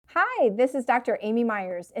Hi, this is Dr. Amy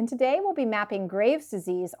Myers, and today we'll be mapping Graves'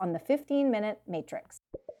 disease on the 15-minute matrix.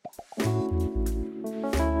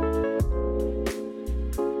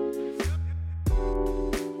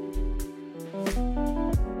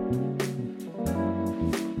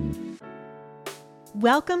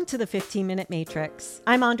 Welcome to the 15-Minute Matrix.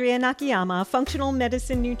 I'm Andrea Nakayama, functional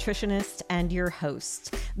medicine nutritionist and your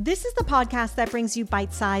host. This is the podcast that brings you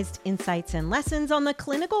bite-sized insights and lessons on the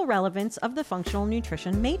clinical relevance of the functional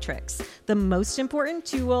nutrition matrix, the most important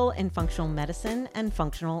tool in functional medicine and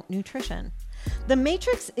functional nutrition. The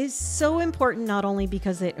matrix is so important not only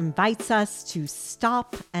because it invites us to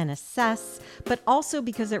stop and assess, but also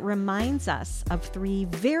because it reminds us of three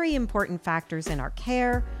very important factors in our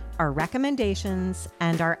care, our recommendations,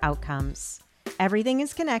 and our outcomes. Everything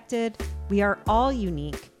is connected, we are all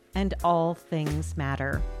unique, and all things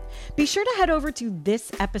matter. Be sure to head over to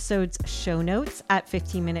this episode's show notes at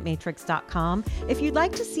 15minutematrix.com if you'd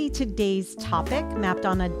like to see today's topic mapped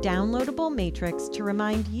on a downloadable matrix to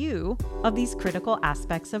remind you of these critical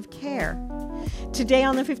aspects of care. Today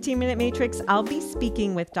on the 15-Minute Matrix, I'll be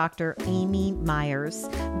speaking with Dr. Amy Myers.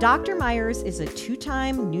 Dr. Myers is a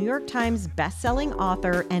two-time New York Times bestselling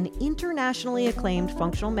author and internationally acclaimed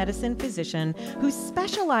functional medicine physician who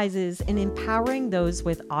specializes in empowering those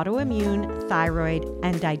with autoimmune, thyroid,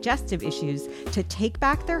 and digestive issues to take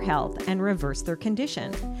back their health and reverse their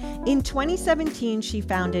condition. In 2017, she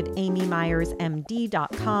founded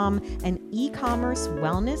AmyMyersMD.com, an e-commerce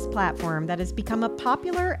wellness platform that has become a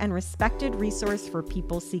popular and respected resource for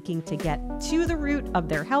people seeking to get to the root of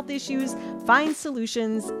their health issues, find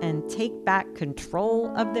solutions, and take back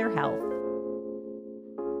control of their health.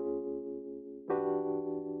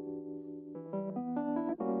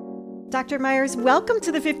 Dr. Myers, welcome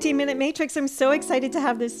to the 15-Minute Matrix. I'm so excited to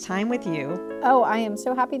have this time with you. Oh, I am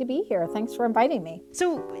so happy to be here. Thanks for inviting me.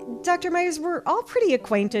 So, Dr. Myers, we're all pretty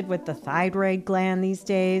acquainted with the thyroid gland these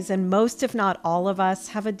days, and most, if not all of us,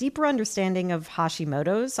 have a deeper understanding of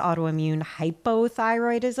Hashimoto's autoimmune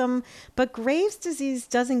hypothyroidism, but Graves' disease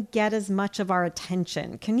doesn't get as much of our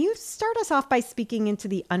attention. Can you start us off by speaking into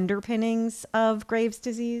the underpinnings of Graves'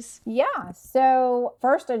 disease? Yeah, so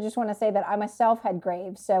first I just want to say that I myself had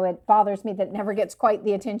Graves, so it bothers me that it never gets quite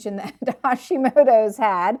the attention that Hashimoto's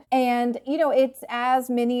had. And, it's as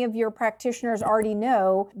many of your practitioners already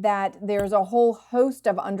know that there's a whole host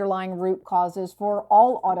of underlying root causes for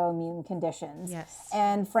all autoimmune conditions. Yes.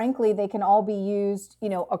 And frankly, they can all be used,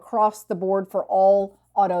 across the board for all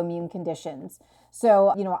autoimmune conditions. So,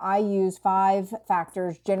 I use 5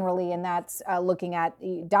 factors generally, and that's looking at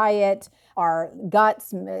diet, our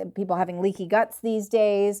guts, people having leaky guts these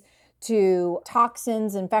days, to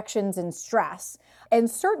toxins, infections, and stress.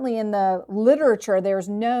 And certainly in the literature, there's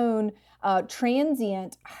known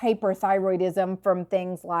transient hyperthyroidism from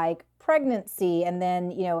things like pregnancy and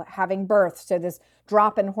then, having birth. So this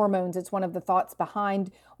drop in hormones, it's one of the thoughts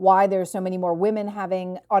behind why there's so many more women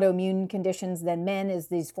having autoimmune conditions than men, is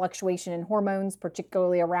these fluctuation in hormones,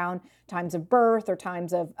 particularly around times of birth or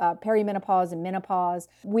times of perimenopause and menopause.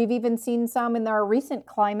 We've even seen some in our recent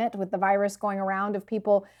climate with the virus going around of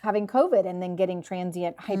people having COVID and then getting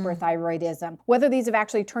transient hyperthyroidism. Whether these have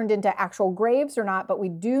actually turned into actual Graves or not, but we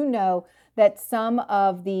do know that some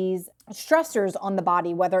of these stressors on the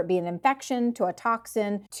body, whether it be an infection to a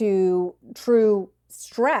toxin to true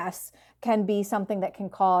stress, can be something that can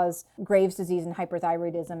cause Graves' disease and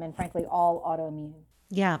hyperthyroidism and frankly all autoimmune.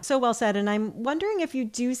 Yeah, so well said. And I'm wondering if you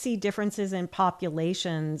do see differences in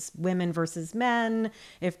populations, women versus men,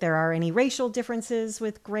 if there are any racial differences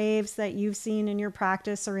with Graves that you've seen in your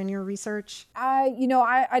practice or in your research.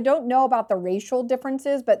 I don't know about the racial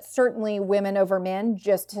differences, but certainly women over men,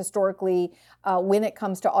 just historically, when it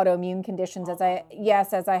comes to autoimmune conditions, as I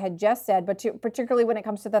had just said, but particularly when it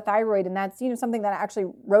comes to the thyroid. And that's, something that I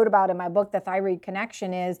actually wrote about in my book, The Thyroid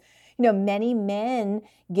Connection, is many men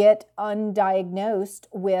get undiagnosed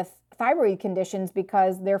with thyroid conditions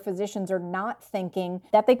because their physicians are not thinking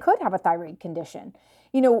that they could have a thyroid condition.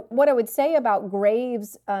 What I would say about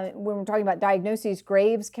Graves, when we're talking about diagnoses,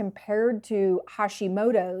 Graves compared to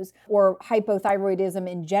Hashimoto's or hypothyroidism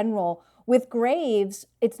in general, with Graves,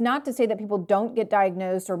 it's not to say that people don't get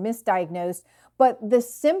diagnosed or misdiagnosed, but the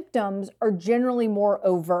symptoms are generally more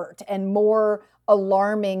overt and more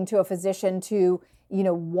alarming to a physician to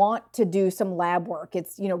want to do some lab work.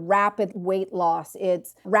 It's, rapid weight loss,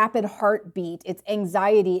 it's rapid heartbeat, it's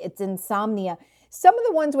anxiety, it's insomnia. Some of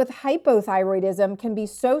the ones with hypothyroidism can be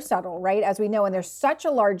so subtle, right? As we know, and there's such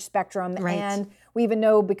a large spectrum. Right. And we even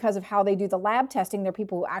know because of how they do the lab testing, there are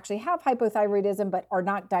people who actually have hypothyroidism but are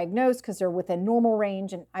not diagnosed because they're within normal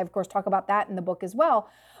range. And I, of course, talk about that in the book as well.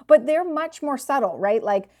 but they're much more subtle, right?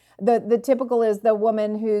 Like the typical is the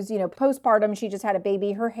woman who's, postpartum, she just had a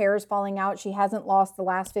baby, her hair is falling out, she hasn't lost the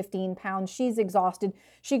last 15 pounds, she's exhausted.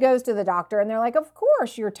 She goes to the doctor and they're like, of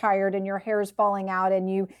course you're tired and your hair is falling out and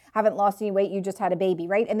you haven't lost any weight, you just had a baby,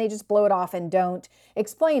 right? And they just blow it off and don't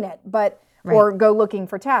explain it. But Right. or go looking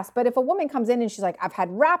for tests. But if a woman comes in and she's like, I've had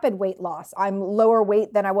rapid weight loss, I'm lower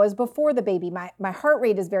weight than I was before the baby, my heart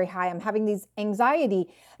rate is very high, I'm having these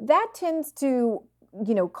anxiety, that tends to,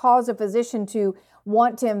 cause a physician to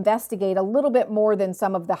want to investigate a little bit more than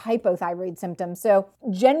some of the hypothyroid symptoms. So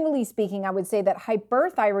generally speaking, I would say that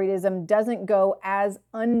hyperthyroidism doesn't go as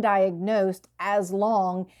undiagnosed as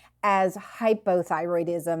long as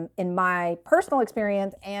hypothyroidism in my personal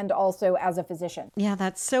experience and also as a physician. Yeah,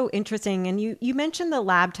 that's so interesting. And you mentioned the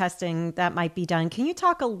lab testing that might be done. Can you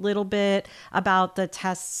talk a little bit about the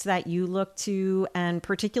tests that you look to and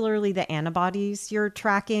particularly the antibodies you're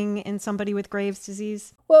tracking in somebody with Graves'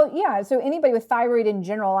 disease? Well, yeah. So anybody with thyroid in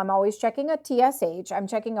general, I'm always checking a TSH. I'm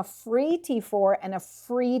checking a free T4 and a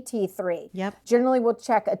free T3. Yep. Generally, we'll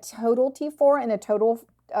check a total T4 and a total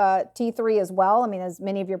T3 as well. I mean, as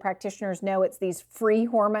many of your practitioners know, it's these free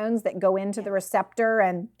hormones that go into the receptor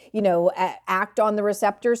and, act on the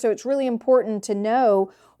receptor. So it's really important to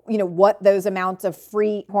know, what those amounts of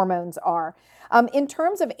free hormones are. In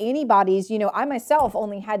terms of antibodies, I myself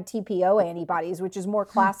only had TPO antibodies, which is more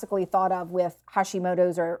classically thought of with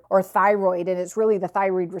Hashimoto's or thyroid. And it's really the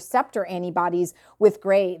thyroid receptor antibodies with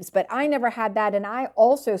Graves. But I never had that. And I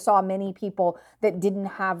also saw many people that didn't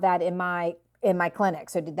have that in my clinic.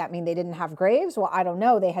 So did that mean they didn't have Graves? Well, I don't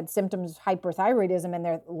know. They had symptoms of hyperthyroidism and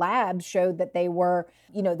their labs showed that they were,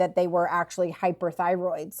 actually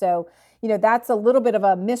hyperthyroid. So, that's a little bit of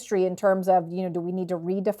a mystery in terms of, do we need to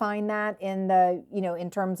redefine that in the,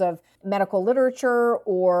 in terms of medical literature,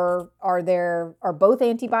 or are both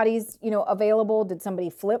antibodies, available? Did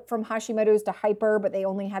somebody flip from Hashimoto's to hyper, but they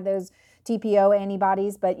only had those TPO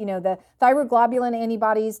antibodies? But, the thyroid globulin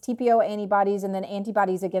antibodies, TPO antibodies, and then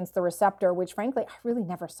antibodies against the receptor, which frankly, I really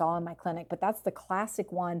never saw in my clinic, but that's the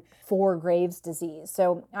classic one for Graves' disease.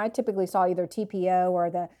 So I typically saw either TPO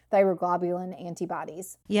or the thyroid globulin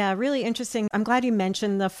antibodies. Yeah, really interesting. I'm glad you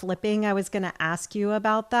mentioned the flipping. I was going to ask you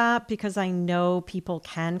about that because I know people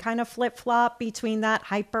can kind of flip-flop between that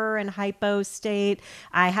hyper and hypo state.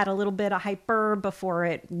 I had a little bit of hyper before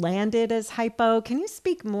it landed as hypo. Can you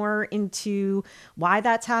speak more into why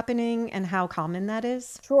that's happening and how common that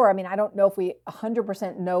is? Sure. I mean, I don't know if we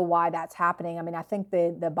 100% know why that's happening. I mean, I think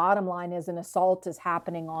the bottom line is an assault is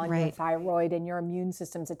happening on your thyroid and your immune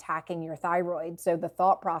system's attacking your thyroid. So the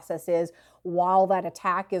thought process is while that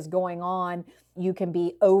attack is going on, you can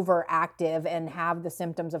be overactive and have the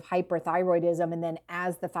symptoms of hyperthyroidism. And then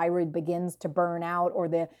as the thyroid begins to burn out or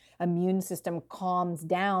the immune system calms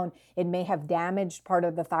down, it may have damaged part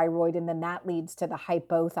of the thyroid. And then that leads to the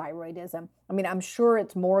hypothyroidism. I mean, I'm sure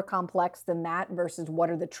it's more complex than that versus what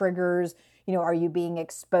are the triggers. Are you being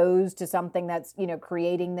exposed to something that's,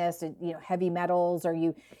 creating this, heavy metals? Are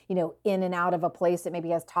you, in and out of a place that maybe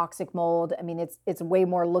has toxic mold? I mean, it's way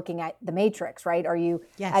more looking at the matrix, right? Are you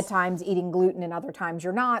at times eating gluten and other times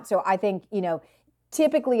you're not? So I think,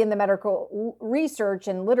 typically in the medical research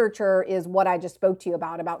and literature is what I just spoke to you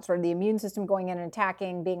about sort of the immune system going in and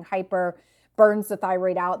attacking, being hyper, burns the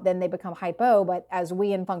thyroid out, then they become hypo. But as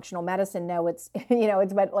we in functional medicine know, it's,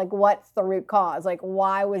 it's about like, what's the root cause? Like,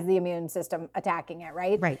 why was the immune system attacking it,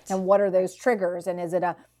 right? Right. And what are those triggers? And is it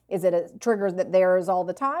a trigger that there is all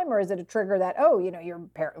the time? Or is it a trigger that, your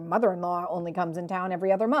mother-in-law only comes in town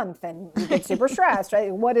every other month and you get super stressed,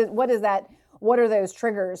 right? What is that? What are those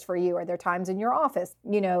triggers for you? Are there times in your office,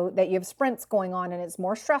 that you have sprints going on and it's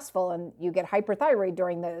more stressful and you get hyperthyroid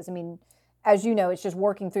during those? I mean, as you know, it's just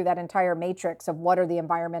working through that entire matrix of what are the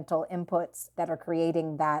environmental inputs that are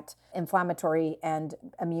creating that inflammatory and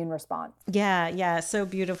immune response. Yeah. So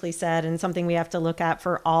beautifully said, and something we have to look at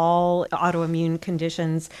for all autoimmune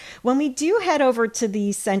conditions. When we do head over to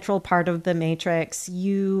the central part of the matrix,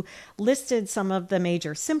 you listed some of the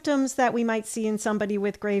major symptoms that we might see in somebody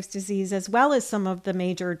with Graves' disease, as well as some of the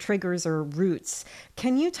major triggers or roots.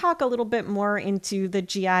 Can you talk a little bit more into the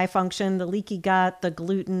GI function, the leaky gut, the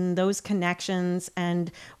gluten, those connections,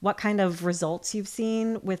 and what kind of results you've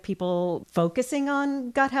seen with people focusing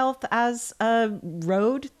on gut health as a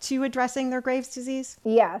road to addressing their Graves' disease?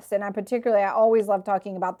 Yes, and I always love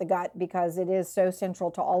talking about the gut because it is so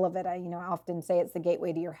central to all of it. I often say it's the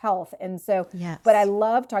gateway to your health. And so, but I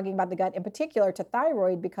love talking about the gut in particular to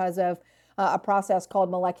thyroid because of a process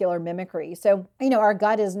called molecular mimicry. So, our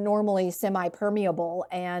gut is normally semi-permeable,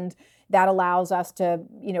 and that allows us to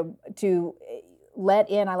let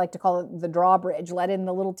in, I like to call it the drawbridge, let in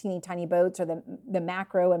the little teeny tiny boats or the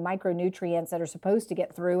macro and micronutrients that are supposed to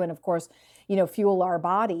get through and of course, fuel our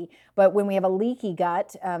body. But when we have a leaky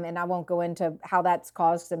gut, and I won't go into how that's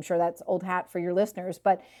caused, 'cause I'm sure that's old hat for your listeners,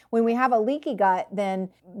 but when we have a leaky gut, then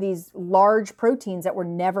these large proteins that were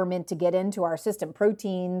never meant to get into our system,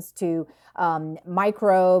 proteins to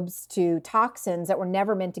microbes to toxins that were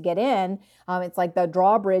never meant to get in, it's like the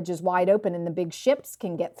drawbridge is wide open and the big ships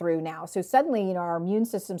can get through now. So suddenly, our immune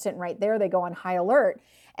system sitting right there, they go on high alert.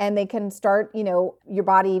 And they can start, your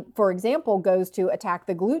body, for example, goes to attack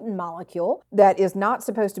the gluten molecule that is not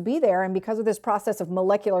supposed to be there. And because of this process of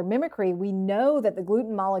molecular mimicry, we know that the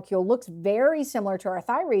gluten molecule looks very similar to our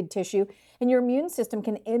thyroid tissue. And your immune system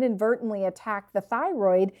can inadvertently attack the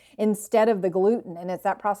thyroid instead of the gluten. And it's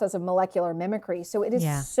that process of molecular mimicry. So it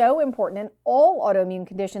is so important in all autoimmune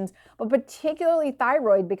conditions, but particularly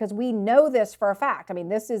thyroid, because we know this for a fact. I mean,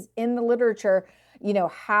 this is in the literature.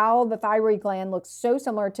 How the thyroid gland looks so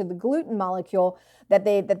similar to the gluten molecule that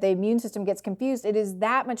the immune system gets confused. It is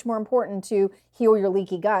that much more important to heal your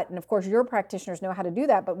leaky gut. And of course, your practitioners know how to do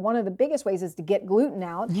that. But one of the biggest ways is to get gluten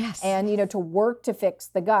out and, to work to fix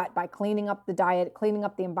the gut by cleaning up the diet, cleaning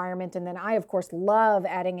up the environment. And then I, of course, love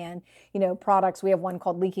adding in, products. We have one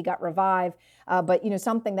called Leaky Gut Revive. But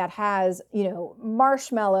something that has,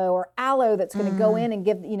 marshmallow or aloe that's going to go in and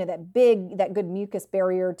give, that good mucus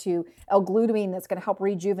barrier to L-glutamine that's going to help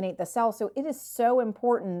rejuvenate the cell. So it is so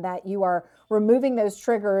important that you are removing those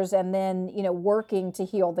triggers and then, working to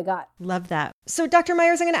heal the gut. Love that. So Dr.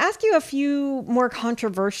 Myers, I'm going to ask you a few more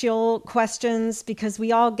controversial questions because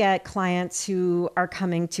we all get clients who are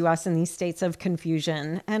coming to us in these states of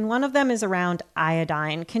confusion. And one of them is around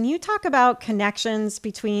iodine. Can you talk about connections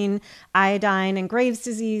between iodine and Graves'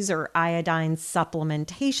 disease or iodine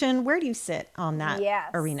supplementation? Where do you sit on that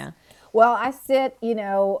arena? Well, I sit,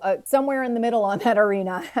 somewhere in the middle on that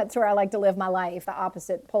arena. That's where I like to live my life,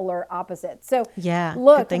 the polar opposite. So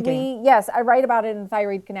look, I write about it in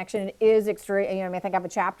Thyroid Connection. It is extreme. I think I have a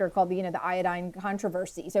chapter called the iodine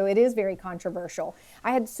controversy. So it is very controversial.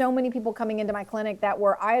 I had so many people coming into my clinic that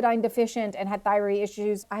were iodine deficient and had thyroid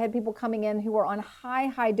issues. I had people coming in who were on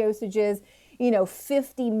high dosages,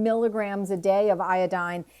 50 milligrams a day of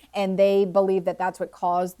iodine, and they believe that that's what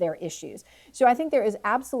caused their issues. So I think there is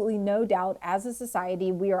absolutely no doubt as a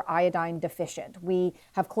society we are iodine deficient. We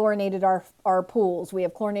have chlorinated our pools. We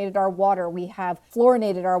have chlorinated our water. We have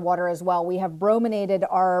fluorinated our water as well. We have brominated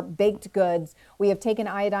our baked goods. We have taken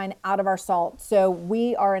iodine out of our salt. So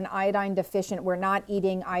we are an iodine deficient. We're not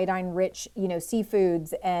eating iodine-rich,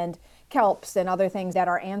 seafoods and kelps and other things that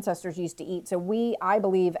our ancestors used to eat. So I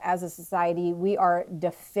believe as a society, we are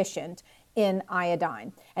deficient in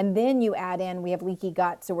iodine. And then you add in, we have leaky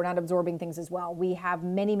gut, so we're not absorbing things as well. We have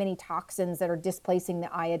many, many toxins that are displacing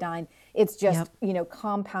the iodine. It's just,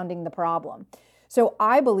 compounding the problem. So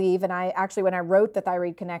I believe, and I actually, when I wrote the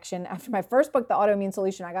Thyroid Connection, after my first book, The Autoimmune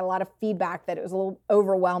Solution, I got a lot of feedback that it was a little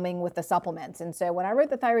overwhelming with the supplements. And so when I wrote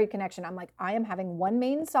the Thyroid Connection, I'm like, I am having one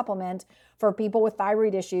main supplement for people with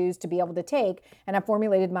thyroid issues to be able to take. And I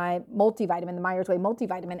formulated my multivitamin, the Myers Way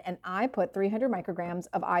multivitamin, and I put 300 micrograms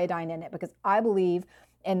of iodine in it because I believe,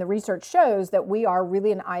 and the research shows, that we are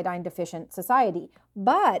really an iodine deficient society.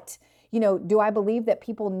 But, do I believe that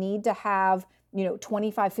people need to have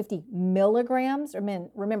 25, 50 milligrams?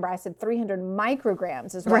 Remember, I said 300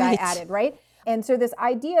 micrograms is what I added, right? And so this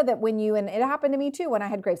idea that and it happened to me too when I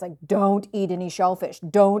had Graves, like, don't eat any shellfish,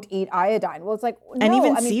 don't eat iodine. Well, it's like, no. And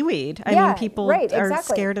even seaweed. I mean, people are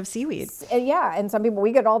scared of seaweed. And some people,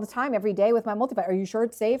 we get it all the time every day with my multivitamin. Are you sure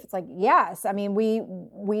it's safe? It's like, yes. I mean,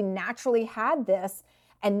 we naturally had this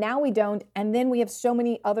and now we don't. And then we have so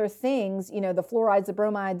many other things, the fluorides, the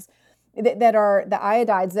bromides, that are the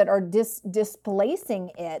iodides that are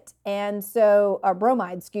displacing it. And so,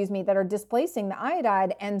 bromides, that are displacing the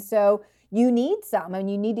iodide. And so you need some,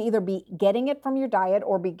 and you need to either be getting it from your diet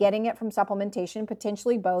or be getting it from supplementation,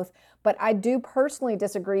 potentially both. But I do personally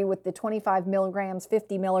disagree with the 25 milligrams,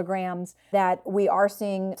 50 milligrams that we are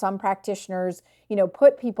seeing some practitioners,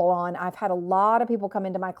 put people on. I've had a lot of people come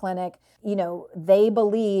into my clinic, they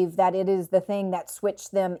believe that it is the thing that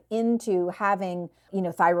switched them into having,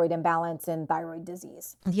 thyroid imbalance and thyroid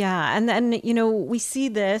disease. Yeah. And then, we see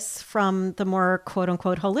this from the more quote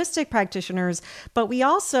unquote holistic practitioners, but we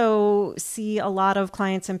also see a lot of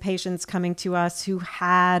clients and patients coming to us who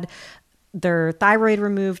had their thyroid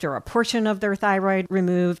removed or a portion of their thyroid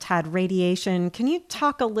removed, had radiation. Can you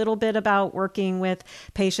talk a little bit about working with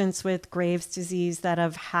patients with Graves' disease that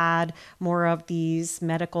have had more of these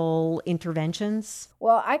medical interventions?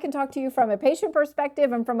 Well, I can talk to you from a patient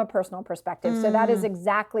perspective and from a personal perspective. So that is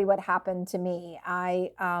exactly what happened to me.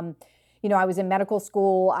 I was in medical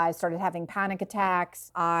school. I started having panic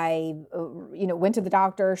attacks. I, went to the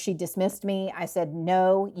doctor. She dismissed me. I said,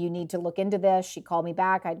 no, you need to look into this. She called me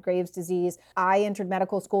back. I had Graves' disease. I entered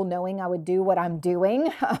medical school knowing I would do what I'm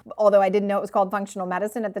doing, although I didn't know it was called functional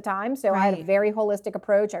medicine at the time. So I had a very holistic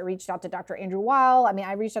approach. I reached out to Dr. Andrew Weil. I mean,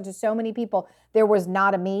 I reached out to so many people. There was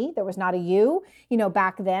not a me. There was not a you.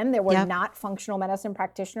 Back then, there were not functional medicine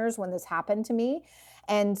practitioners when this happened to me.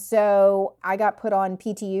 And so I got put on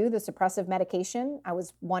PTU, the suppressive medication. I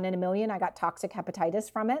was 1 in a million. I got toxic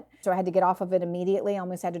hepatitis from it. So I had to get off of it immediately. I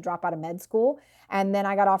almost had to drop out of med school. And then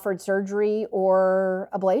I got offered surgery or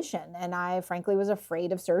ablation. And I frankly was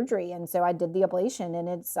afraid of surgery. And so I did the ablation.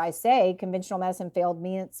 And I say, conventional medicine failed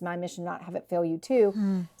me. It's my mission not have it fail you too.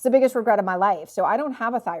 It's the biggest regret of my life. So I don't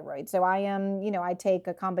have a thyroid. So I am, I take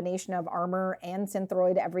a combination of Armour and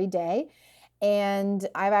Synthroid every day. And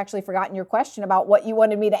I've actually forgotten your question about what you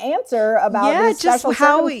wanted me to answer about these special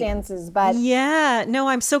circumstances. No,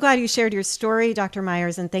 I'm so glad you shared your story, Dr.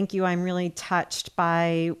 Myers, and thank you. I'm really touched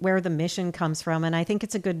by where the mission comes from. And I think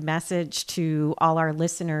it's a good message to all our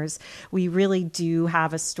listeners. We really do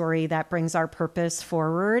have a story that brings our purpose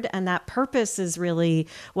forward. And that purpose is really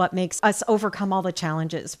what makes us overcome all the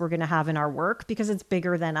challenges we're going to have in our work, because it's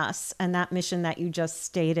bigger than us. And that mission that you just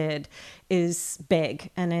stated is big,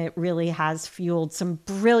 and it really has fueled some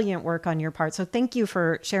brilliant work on your part. So thank you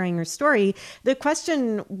for sharing your story. The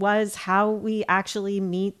question was how we actually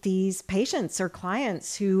meet these patients or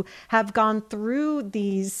clients who have gone through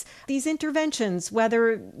these interventions,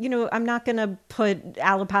 whether, I'm not going to put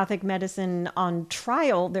allopathic medicine on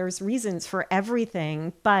trial. There's reasons for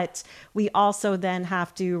everything, but we also then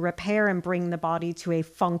have to repair and bring the body to a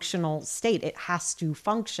functional state. It has to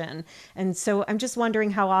function. And so I'm just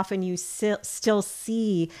wondering how often you still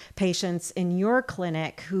see patients in your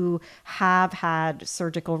clinic who have had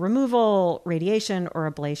surgical removal, radiation,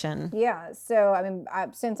 or ablation. Yeah. So,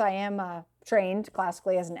 since I am trained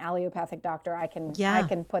classically as an allopathic doctor, I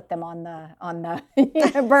can put them on the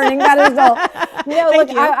burning pedestal.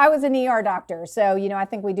 I was an ER doctor, so I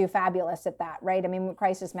think we do fabulous at that, right? I mean,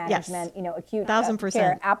 crisis management, acute 1,000%.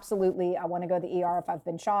 care, absolutely. I want to go to the ER if I've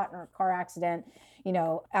been shot in a car accident.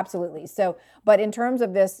 Absolutely. So, but in terms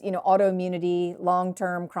of this, autoimmunity,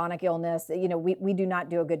 long-term chronic illness, we do not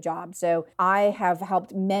do a good job. So I have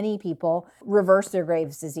helped many people reverse their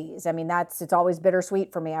Graves' disease. I mean, it's always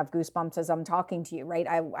bittersweet for me. I have goosebumps as I'm talking to you, right?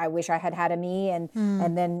 I wish I had a me and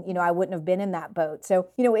then, I wouldn't have been in that boat. So,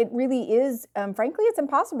 it really is, frankly, it's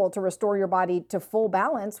impossible to restore your body to full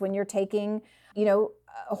balance when you're taking,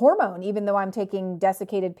 hormone. Even though I'm taking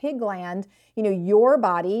desiccated pig gland, your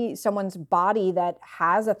body, someone's body that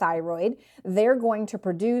has a thyroid, they're going to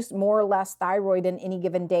produce more or less thyroid in any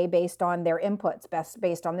given day based on their inputs,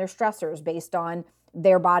 based on their stressors, based on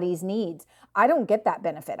their body's needs. I don't get that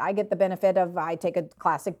benefit. I get the benefit of I take a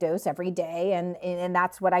classic dose every day, and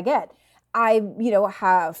that's what I get. I,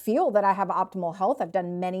 feel that I have optimal health. I've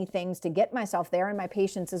done many things to get myself there and my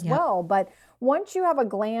patients as well. But once you have a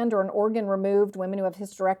gland or an organ removed, women who have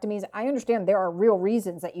hysterectomies, I understand there are real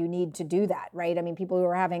reasons that you need to do that, right? I mean, people who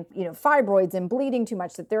are having, fibroids and bleeding too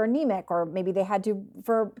much, that they're anemic, or maybe they had to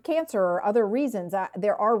for cancer or other reasons.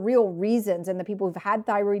 There are real reasons. And the people who've had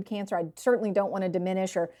thyroid cancer, I certainly don't want to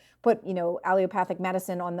diminish or put, allopathic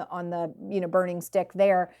medicine on the, burning stick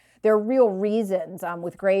there. There are real reasons.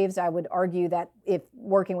 With Graves, I would argue that if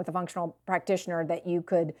working with a functional practitioner, that you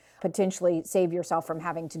could potentially save yourself from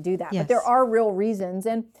having to do that. Yes. But there are real reasons.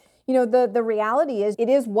 And, the reality is it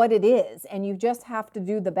is what it is. And you just have to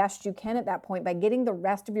do the best you can at that point by getting the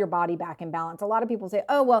rest of your body back in balance. A lot of people say,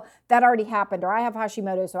 oh, well, that already happened, or I have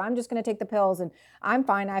Hashimoto, so I'm just going to take the pills and I'm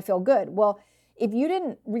fine, I feel good. Well, if you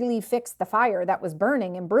didn't really fix the fire that was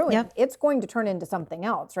burning and brewing, it's going to turn into something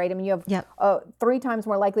else, right? I mean, you have 3 times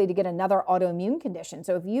more likely to get another autoimmune condition.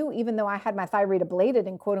 So if you, even though I had my thyroid ablated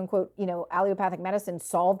and quote unquote, allopathic medicine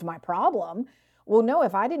solved my problem, well, no,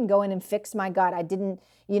 if I didn't go in and fix my gut, I didn't,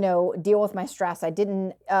 deal with my stress, I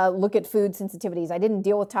didn't look at food sensitivities, I didn't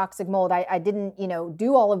deal with toxic mold, I didn't,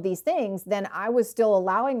 do all of these things, then I was still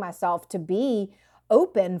allowing myself to be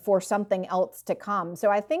open for something else to come. So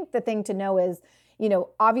I think the thing to know is,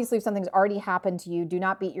 obviously if something's already happened to you, do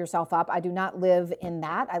not beat yourself up. I do not live in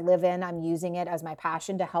that. I'm using it as my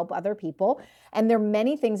passion to help other people. And there are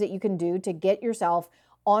many things that you can do to get yourself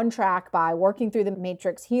on track by working through the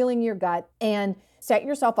matrix, healing your gut, and set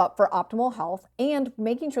yourself up for optimal health, and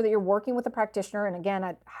making sure that you're working with a practitioner. And again,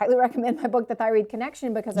 I highly recommend my book, The Thyroid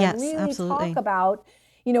Connection, because I really talk about,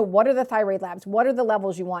 what are the thyroid labs? What are the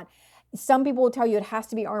levels you want? Some people will tell you it has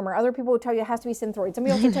to be Armour. Other people will tell you it has to be Synthroid. Some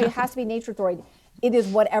people will tell you it has to be Nature Throid. It is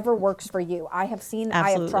whatever works for you. I have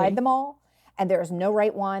tried them all. and there is no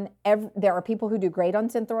right one. There are people who do great on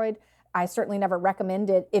Synthroid. I certainly never recommend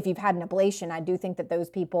it if you've had an ablation. I do think that those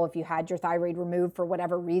people, if you had your thyroid removed for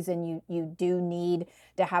whatever reason, you do need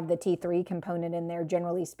to have the T3 component in there,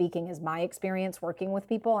 generally speaking, is my experience working with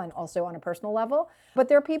people and also on a personal level. But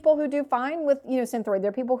there are people who do fine with, Synthroid. There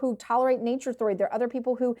are people who tolerate NatureThroid. There are other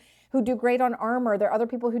people who do great on Armour. There are other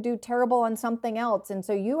people who do terrible on something else. And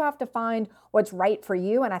so you have to find what's right for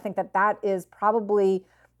you. And I think that is probably,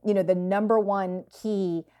 the number one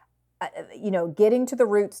key, getting to the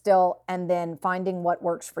root still and then finding what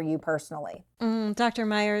works for you personally. Dr.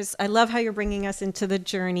 Myers, I love how you're bringing us into the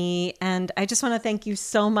journey. And I just want to thank you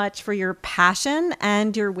so much for your passion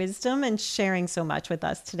and your wisdom and sharing so much with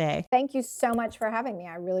us today. Thank you so much for having me.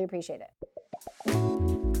 I really appreciate it.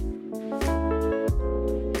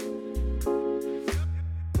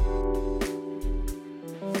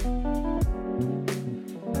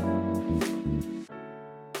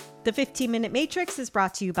 The 15-Minute Matrix is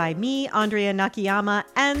brought to you by me, Andrea Nakayama,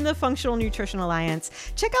 and the Functional Nutrition Alliance.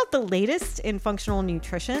 Check out the latest in functional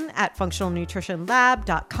nutrition at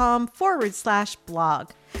functionalnutritionlab.com/blog.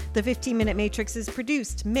 The 15-Minute Matrix is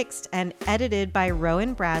produced, mixed, and edited by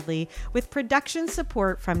Rowan Bradley with production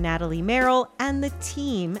support from Natalie Merrill and the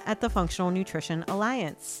team at the Functional Nutrition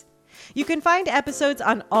Alliance. You can find episodes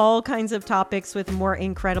on all kinds of topics with more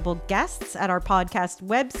incredible guests at our podcast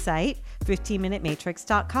website,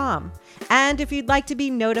 15minutematrix.com. And if you'd like to be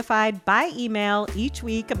notified by email each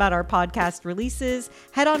week about our podcast releases,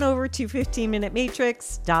 head on over to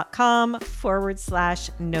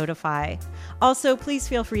 15minutematrix.com/notify. Also, please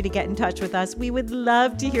feel free to get in touch with us. We would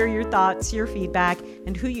love to hear your thoughts, your feedback,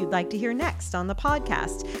 and who you'd like to hear next on the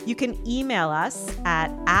podcast. You can email us at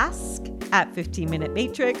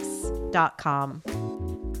ask@15minutematrix.com.